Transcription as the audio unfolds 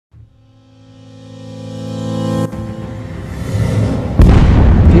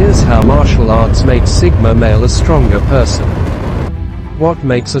how martial arts makes Sigma male a stronger person. What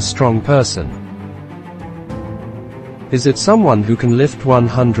makes a strong person? Is it someone who can lift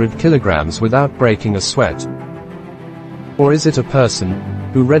 100 kilograms without breaking a sweat? Or is it a person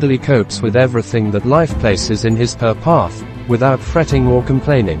who readily copes with everything that life places in his/her path, without fretting or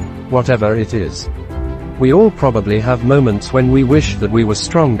complaining, whatever it is? We all probably have moments when we wish that we were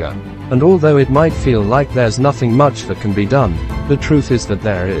stronger, and although it might feel like there's nothing much that can be done, the truth is that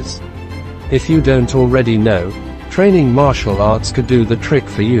there is. If you don't already know, training martial arts could do the trick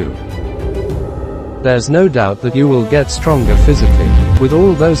for you. There's no doubt that you will get stronger physically, with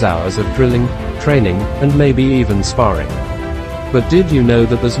all those hours of drilling, training, and maybe even sparring. But did you know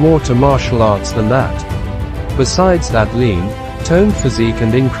that there's more to martial arts than that? Besides that lean, toned physique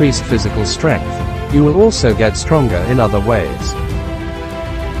and increased physical strength, you will also get stronger in other ways.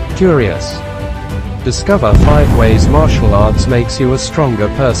 Curious? Discover 5 ways martial arts makes you a stronger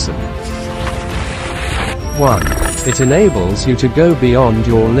person. 1. It enables you to go beyond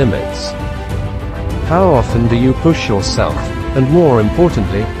your limits. How often do you push yourself, and more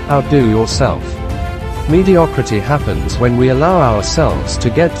importantly, outdo yourself? Mediocrity happens when we allow ourselves to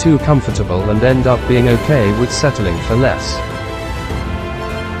get too comfortable and end up being okay with settling for less.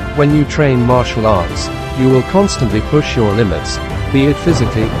 When you train martial arts, you will constantly push your limits, be it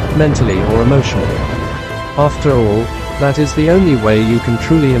physically, mentally or emotionally. After all, that is the only way you can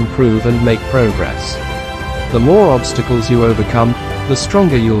truly improve and make progress. The more obstacles you overcome, the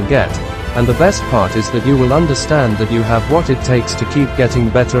stronger you'll get, and the best part is that you will understand that you have what it takes to keep getting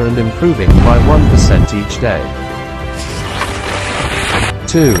better and improving by 1% each day.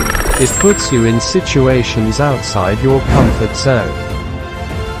 2. It puts you in situations outside your comfort zone.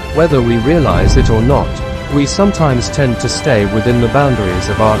 Whether we realize it or not, we sometimes tend to stay within the boundaries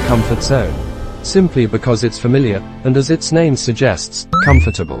of our comfort zone, simply because it's familiar, and as its name suggests,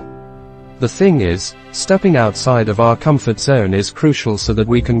 comfortable. The thing is, stepping outside of our comfort zone is crucial so that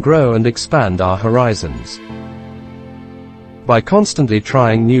we can grow and expand our horizons. By constantly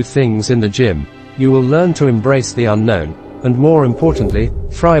trying new things in the gym, you will learn to embrace the unknown, and more importantly,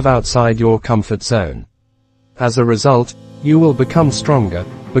 thrive outside your comfort zone. As a result, you will become stronger,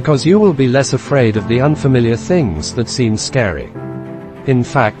 because you will be less afraid of the unfamiliar things that seem scary. In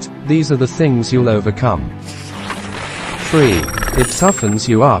fact, these are the things you'll overcome. 3. It toughens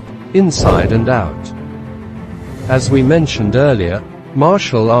you up, inside and out. As we mentioned earlier,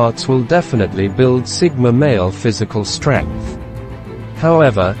 martial arts will definitely build Sigma male physical strength.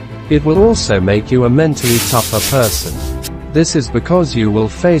 However, it will also make you a mentally tougher person. This is because you will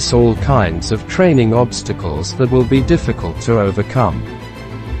face all kinds of training obstacles that will be difficult to overcome.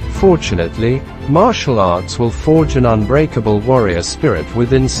 Fortunately, martial arts will forge an unbreakable warrior spirit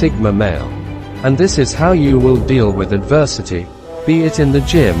within Sigma male. And this is how you will deal with adversity, be it in the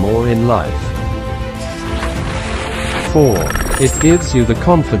gym or in life. 4. It gives you the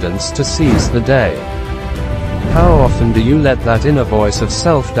confidence to seize the day. How often do you let that inner voice of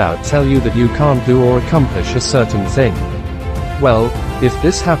self-doubt tell you that you can't do or accomplish a certain thing? Well, if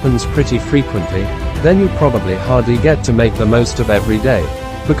this happens pretty frequently, then you probably hardly get to make the most of every day,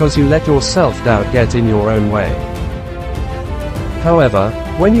 because you let your self-doubt get in your own way. However,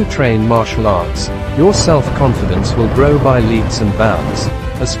 when you train martial arts, your self-confidence will grow by leaps and bounds,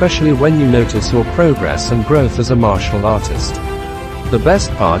 especially when you notice your progress and growth as a martial artist. The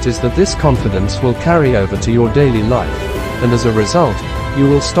best part is that this confidence will carry over to your daily life, and as a result, you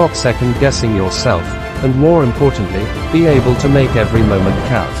will stop second-guessing yourself, and more importantly, be able to make every moment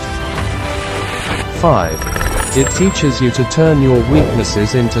count. 5. It teaches you to turn your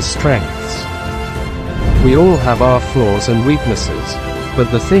weaknesses into strengths. We all have our flaws and weaknesses,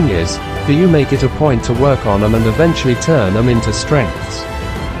 but the thing is, do you make it a point to work on them and eventually turn them into strengths?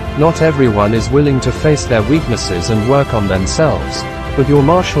 Not everyone is willing to face their weaknesses and work on themselves, but your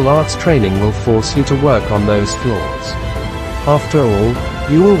martial arts training will force you to work on those flaws. After all,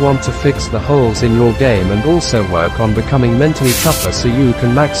 you will want to fix the holes in your game and also work on becoming mentally tougher so you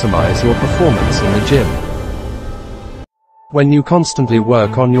can maximize your performance in the gym. When you constantly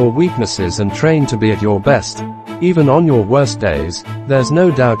work on your weaknesses and train to be at your best, even on your worst days, there's no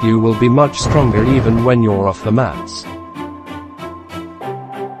doubt you will be much stronger even when you're off the mats.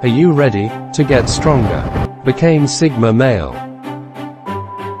 Are you ready to get stronger? Become Sigma male.